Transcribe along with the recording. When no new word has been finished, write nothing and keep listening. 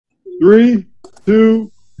3,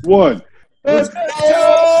 2, 1. Let's go!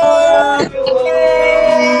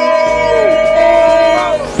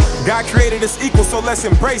 God created us equal, so let's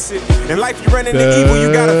embrace it. In life, you run into evil,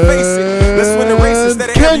 you gotta face it. Let's win the race instead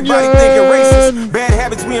of everybody thinking racist. Bad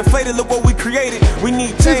habits we inflated, look what we created. We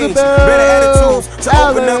need change, better attitudes to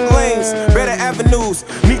open up lanes, better avenues.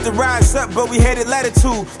 Need to rise up, but we headed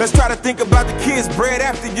latitude. Let's try to think about the kids bred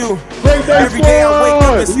after you. Every day I wake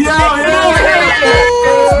up and see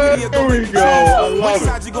There we go. I love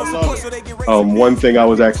it. One thing I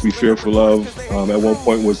was actually fearful of at one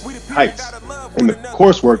point was heights. And the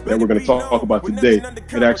coursework that we're going to talk about today,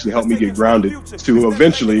 it actually helped me get grounded to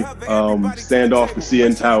eventually stand off the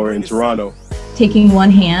CN Tower in Toronto. Taking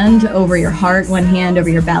one hand over your heart, one hand over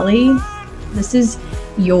your belly. This is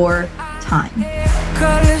your time.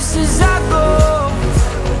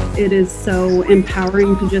 It is so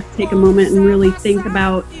empowering to just take a moment and really think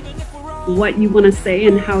about what you want to say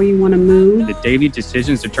and how you want to move. The daily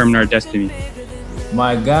decisions determine our destiny.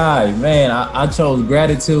 My guy, man, I chose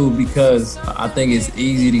gratitude because I think it's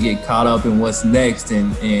easy to get caught up in what's next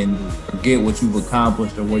and forget what you've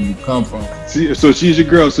accomplished or where you come from. So she's your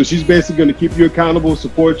girl. So she's basically going to keep you accountable,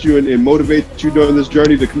 support you, and motivate you during this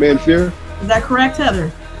journey to command fear? Is that correct, Heather?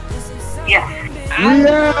 Yes.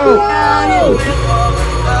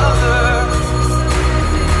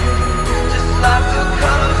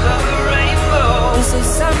 This is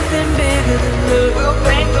something bigger than love. We'll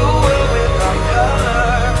paint the world with our colors.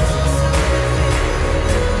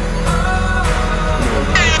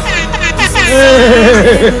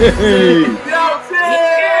 Hey!